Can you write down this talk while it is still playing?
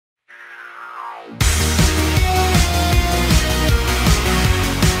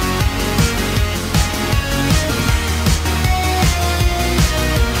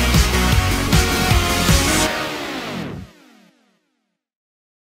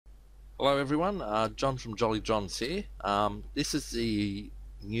Hello everyone, John from Jolly John's here. This is the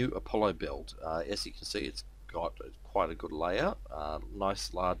new Apollo build. As you can see, it's got quite a good layout,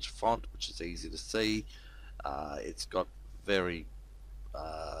 nice large font which is easy to see. It's got very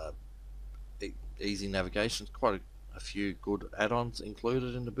easy navigation, quite a few good add-ons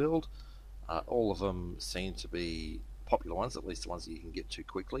included in the build. All of them seem to be popular ones, at least the ones that you can get to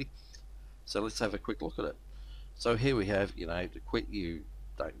quickly. So let's have a quick look at it. So here we have, to quit you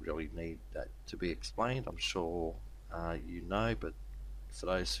don't really need that to be explained. I'm sure you know, but for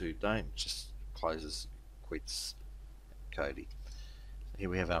those who don't, just closes, quits, Kodi. Here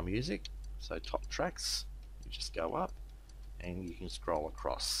we have our music. So top tracks, you just go up and you can scroll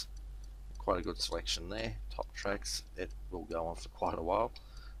across. Quite a good selection there. Top tracks, it will go on for quite a while.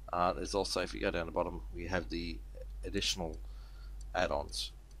 There's also, if you go down the bottom, we have the additional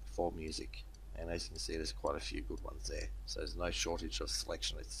add-ons for music. And as you can see, there's quite a few good ones there, so there's no shortage of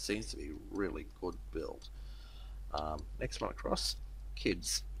selection. It seems to be a really good build. Next one across,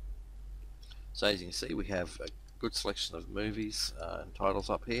 kids. So as you can see, we have a good selection of movies and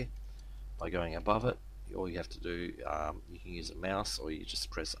titles up here. By going above it, all you have to do, you can use a mouse or you just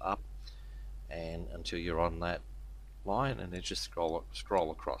press up and until you're on that line, and then just scroll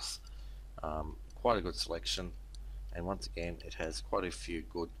across. Quite a good selection, and once again it has quite a few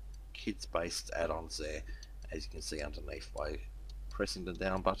good kids based add-ons there, as you can see underneath, by pressing the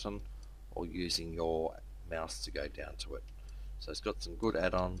down button or using your mouse to go down to it. So it's got some good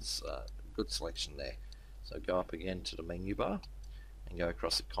add-ons, good selection there. So go up again to the menu bar and go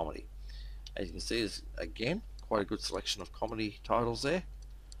across to comedy. As you can see, there's again quite a good selection of comedy titles there.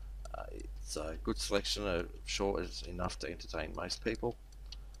 It's a good selection, I'm sure it's enough to entertain most people.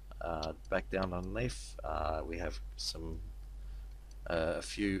 Back down underneath, we have some a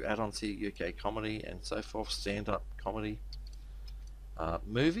few add-ons here, UK comedy and so forth, stand-up comedy.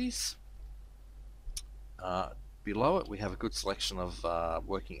 Movies. Below it we have a good selection of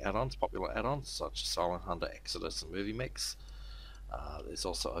working add-ons, popular add-ons such as Silent Hunter, Exodus and Movie Mix. There's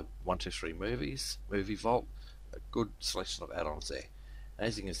also a 123 movies, Movie Vault, a good selection of add-ons there. And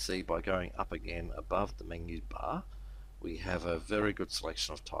as you can see, by going up again above the menu bar, we have a very good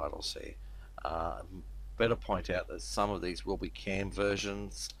selection of titles here. Better point out that some of these will be cam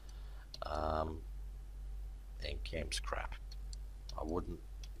versions, and cam's crap. I wouldn't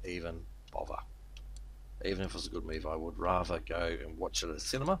even bother. Even if it was a good movie, I would rather go and watch it at a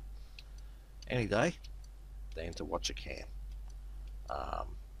cinema any day than to watch a cam.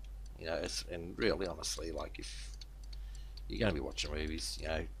 And really honestly, like, if you're going to be watching movies,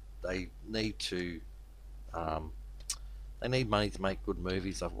 they need to they need money to make good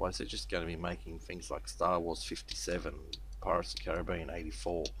movies, otherwise they're just going to be making things like Star Wars 57, Pirates of the Caribbean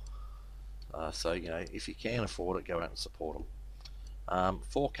 84. So, if you can afford it, go out and support them.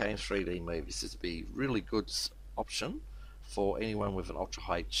 4K and 3D movies is a really good option for anyone with an Ultra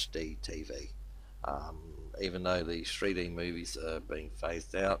HD TV. Even though the 3D movies are being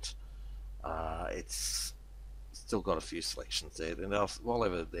phased out, it's still got a few selections there. And while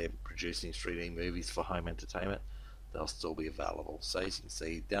they're producing 3D movies for home entertainment, they'll still be available. So as you can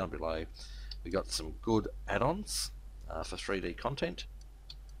see down below, we got some good add-ons for 3D content,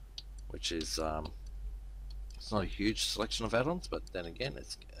 which is it's not a huge selection of add-ons, but then again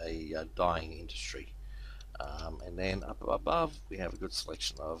it's a dying industry. And then up above we have a good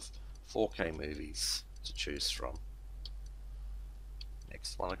selection of 4K movies to choose from.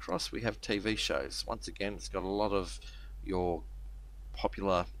 Next one across, we have TV shows. Once again, it's got a lot of your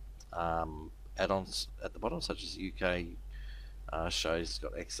popular add-ons at the bottom, such as UK shows. It's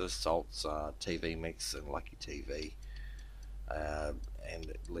got Exodus, Salts, TV Mix and Lucky TV, and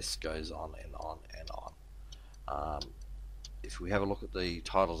the list goes on and on and on. If we have a look at the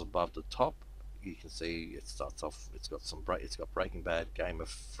titles above the top, you can see it starts off, it's got Breaking Bad, Game of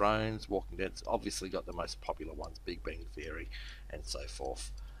Thrones, Walking Dead. It's obviously got the most popular ones, Big Bang Theory and so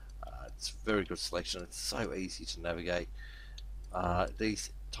forth. It's a very good selection. It's so easy to navigate.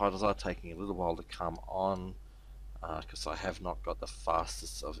 These titles are taking a little while to come on because I have not got the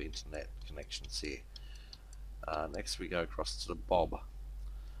fastest of internet connections here. Next we go across to the Bob.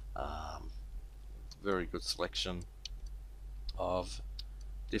 Very good selection of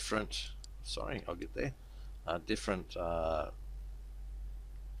different, different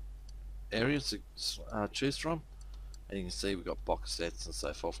areas to choose from. And you can see we've got box sets and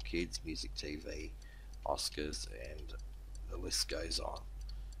so forth, kids, music, TV, Oscars, and the list goes on.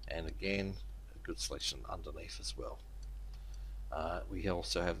 And again, a good selection underneath as well. We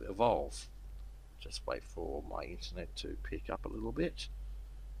also have Evolve. Just wait for my internet to pick up a little bit.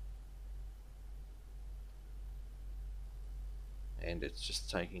 and it's just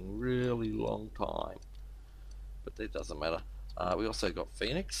taking really long time, but that doesn't matter. We also got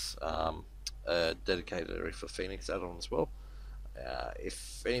Phoenix, a dedicated area for Phoenix add-on as well.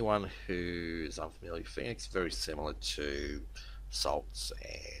 If anyone who is unfamiliar with Phoenix, very similar to Salts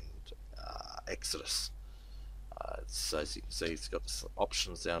and Exodus. So as you can see, it's got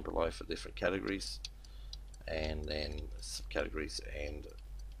options down below for different categories, and then subcategories and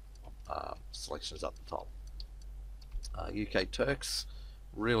selections up the top. UK Turks,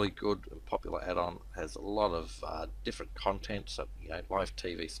 really good and popular add-on, has a lot of different content, so live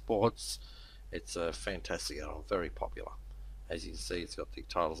TV, sports. It's a fantastic add-on, very popular. As you can see, it's got the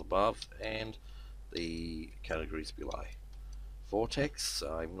titles above and the categories below. Vortex,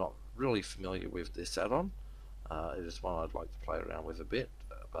 I'm not really familiar with this add-on. It is one I'd like to play around with a bit,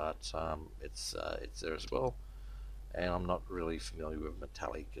 but it's there as well. And I'm not really familiar with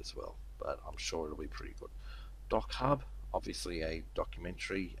Metallic as well, but I'm sure it'll be pretty good. Doc Hub, obviously a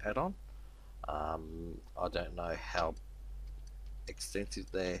documentary add-on. I don't know how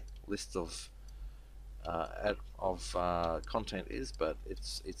extensive their list of content is, but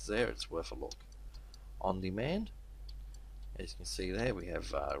it's there. It's worth a look. On Demand, as you can see there, we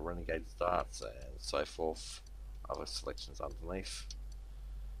have Renegade Starts and so forth, other selections underneath,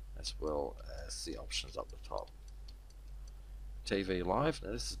 as well as the options up the top. TV Live,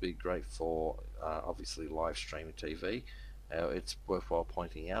 now this would be great for obviously live streaming TV. It's worthwhile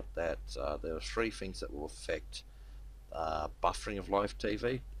pointing out that there are 3 things that will affect buffering of live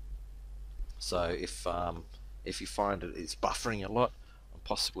TV. So if you find it is buffering a lot and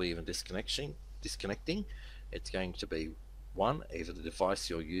possibly even disconnecting, it's going to be 1, either the device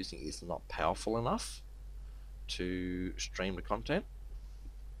you're using is not powerful enough to stream the content,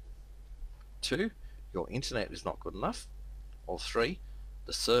 2, your internet is not good enough, or 3,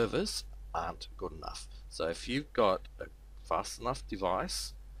 the servers aren't good enough. So if you've got a fast enough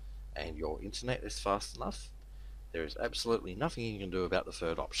device and your internet is fast enough, there is absolutely nothing you can do about the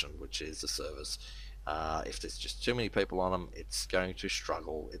third option, which is the servers. If there's just too many people on them, it's going to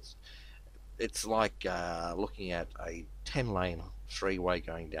struggle. It's like looking at a 10-lane freeway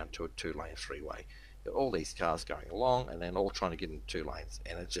going down to a 2-lane freeway. You've got all these cars going along and then all trying to get into 2 lanes,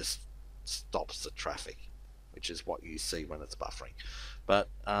 and it just stops the traffic, which is what you see when it's buffering. But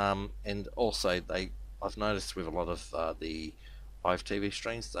and also I've noticed with a lot of the live TV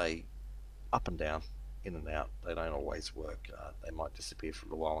streams, they up and down, in and out. They don't always work. They might disappear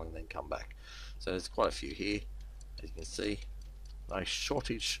for a while and then come back. So there's quite a few here, as you can see. No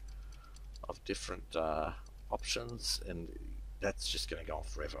shortage of different options, and that's just going to go on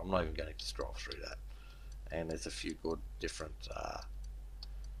forever. I'm not even going to scroll through that. And there's a few good different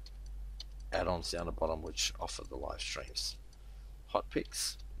add-ons down the bottom which offer the live streams. Hot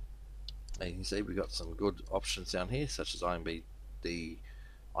picks, and you can see we've got some good options down here, such as the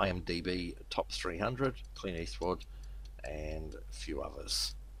IMDb Top 300, Clint Eastwood, and a few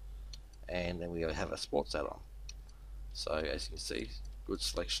others. And then we have a sports add-on. So as you can see, good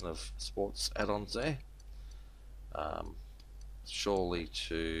selection of sports add-ons there, surely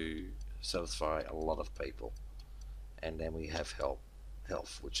to satisfy a lot of people. And then we have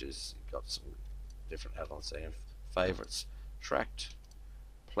health, which is got some different add-ons there. Favorites, tracked,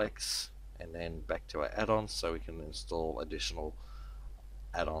 plex, and then back to our add-ons, so we can install additional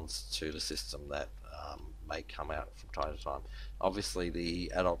add-ons to the system that may come out from time to time. Obviously the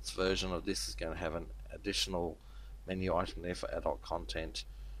adults version of this is going to have an additional menu item there for adult content,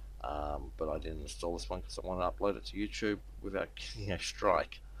 but I didn't install this one because I want to upload it to YouTube without getting a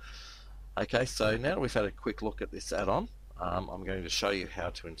strike. Okay, so now that we've had a quick look at this add-on, I'm going to show you how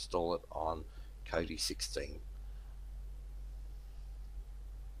to install it on Kodi 16.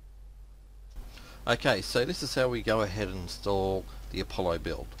 Okay, so this is how we go ahead and install the Apollo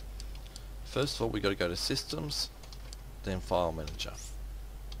build. First of all, we've got to go to Systems, then File Manager.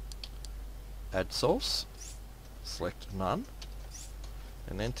 Add source, select None,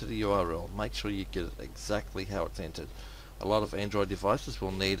 and enter the URL. Make sure you get it exactly how it's entered. A lot of Android devices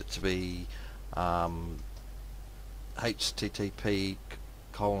will need it to be http://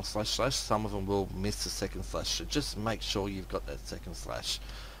 some of them will miss the second slash, so just make sure you've got that second slash.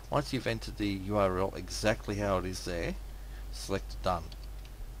 Once you've entered the URL exactly how it is there, select Done.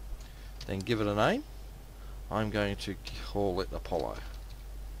 Then give it a name. I'm going to call it Apollo.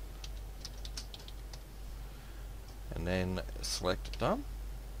 And then select Done,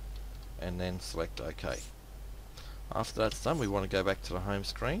 and then select OK. After that's done, we want to go back to the home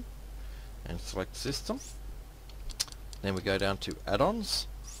screen and select System. Then we go down to Add-ons,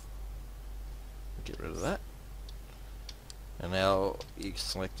 get rid of that, and now you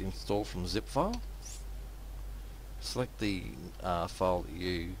select Install from zip file, select the file that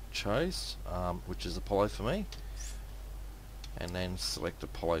you chose, which is Apollo for me, and then select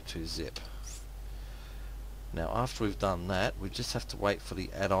Apollo to zip. Now after we've done that, we just have to wait for the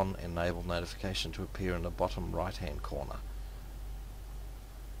add-on enable notification to appear in the bottom right hand corner.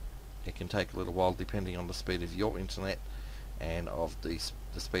 It can take a little while depending on the speed of your internet and of the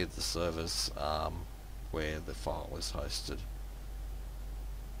speed of the servers where the file is hosted.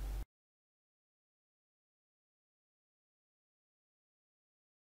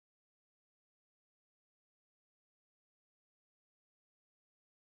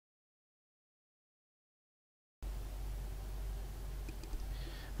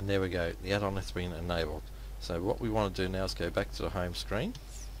 And there we go, the add-on has been enabled. So what we want to do now is go back to the home screen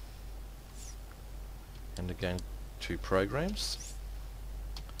and again to programs,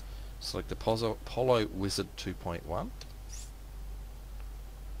 select the Apollo Wizard 2.1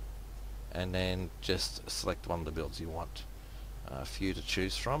 and then just select one of the builds you want. A few to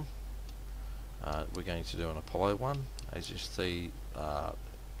choose from. We're going to do an Apollo one, as you see,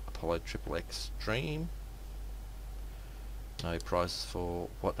 Apollo Triple Extreme. No price for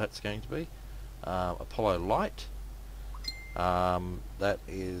what that's going to be. Apollo Lite. That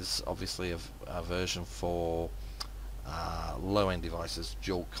is obviously a version for low-end devices,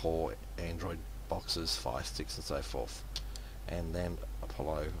 dual-core Android boxes, Fire Sticks, and so forth. And then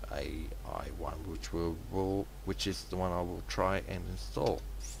Apollo AI1, which is the one I will try and install.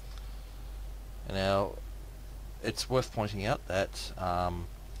 Now, it's worth pointing out that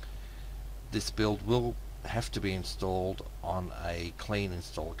this build will have to be installed on a clean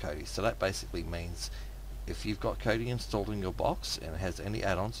install Kodi. So that basically means if you've got Kodi installed in your box and it has any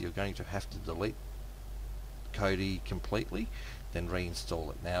add-ons, you're going to have to delete Kodi completely, then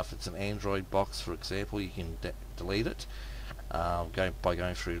reinstall it. Now if it's an Android box, for example, you can delete it by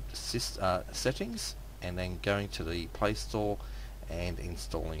going through settings and then going to the Play Store and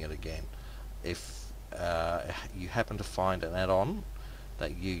installing it again. If you happen to find an add-on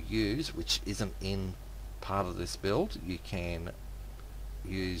that you use which isn't in part of this build, you can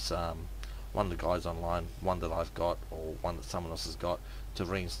use one of the guides online, one that I've got or one that someone else has got, to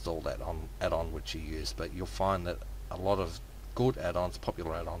reinstall that add-on which you use. But you'll find that a lot of good add-ons,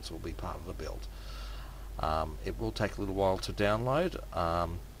 popular add-ons, will be part of the build. It will take a little while to download.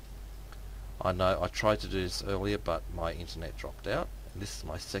 I know I tried to do this earlier but my internet dropped out, and this is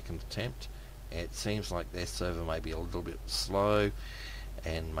my second attempt. It seems like their server may be a little bit slow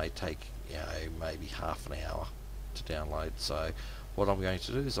and may take, you know, maybe half an hour to download. So what I'm going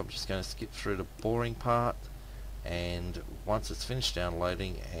to do is I'm just going to skip through the boring part, and once it's finished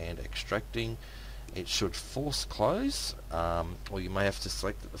downloading and extracting, it should force close, or you may have to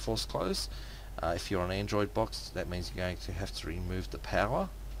select the force close. If you're on an Android box, that means you're going to have to remove the power,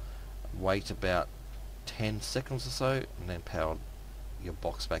 wait about 10 seconds or so, and then power your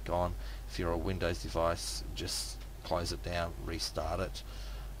box back on. If you're a Windows device, just close it down, restart it.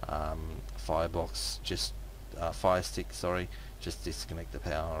 Fire Stick, sorry, just disconnect the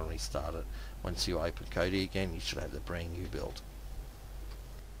power and restart it. Once you open Kodi again, you should have the brand new build.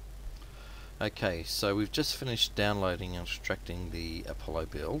 Okay, so we've just finished downloading and extracting the Apollo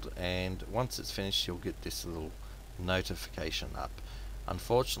build, and once it's finished you'll get this little notification up.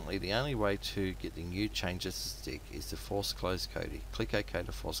 Unfortunately, the only way to get the new changes to stick is to force close Kodi. Click OK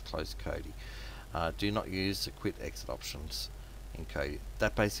to force close Kodi. Do not use the quit exit options in Kodi.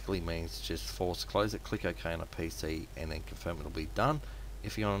 That basically means just force close it, click OK on a PC, and then confirm it'll be done.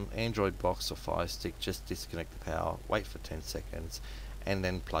 If you're on an Android box or Fire Stick, just disconnect the power, wait for 10 seconds, and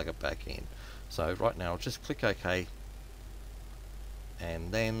then plug it back in. So right now, just click OK,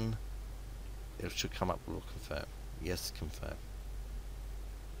 and then it should come up with confirm. Yes, confirm.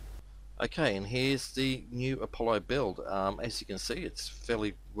 Okay, and here's the new Apollo build. As you can see, it's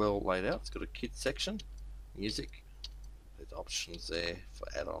fairly well laid out. It's got a kit section, music, there's options there for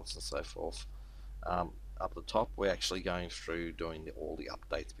add-ons and so forth. Up the top, we're actually going through doing all the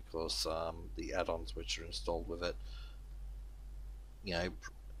updates because the add-ons which are installed with it, you know,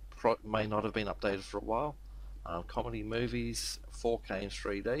 may not have been updated for a while. Comedy movies, 4K and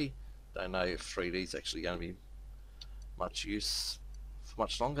 3D. Don't know if 3D is actually going to be much use for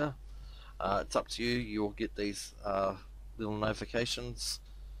much longer. It's up to you. You'll get these little notifications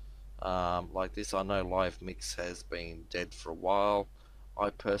like this. I know Live Mix has been dead for a while. I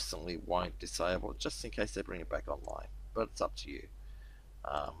personally won't disable it just in case they bring it back online, but it's up to you.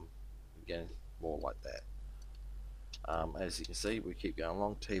 Again, more like that. As you can see, we keep going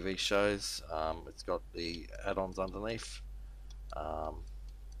along. TV shows, it's got the add-ons underneath.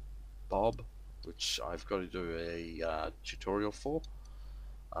 Bob, which I've got to do a tutorial for.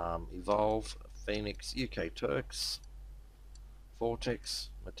 Evolve, Phoenix, UK Turks, Vortex,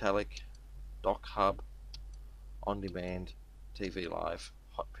 Metallic, Doc Hub, On Demand, TV Live,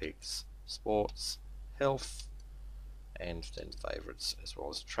 Hot Picks, Sports, Health, and then Favorites, as well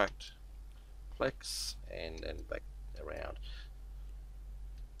as Tracked, Plex, and then back around.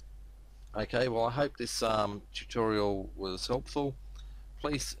 Okay, well, I hope this tutorial was helpful.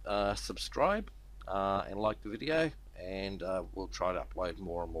 Please subscribe and like the video, and we'll try to upload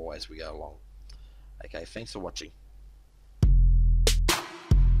more and more as we go along. Okay, thanks for watching.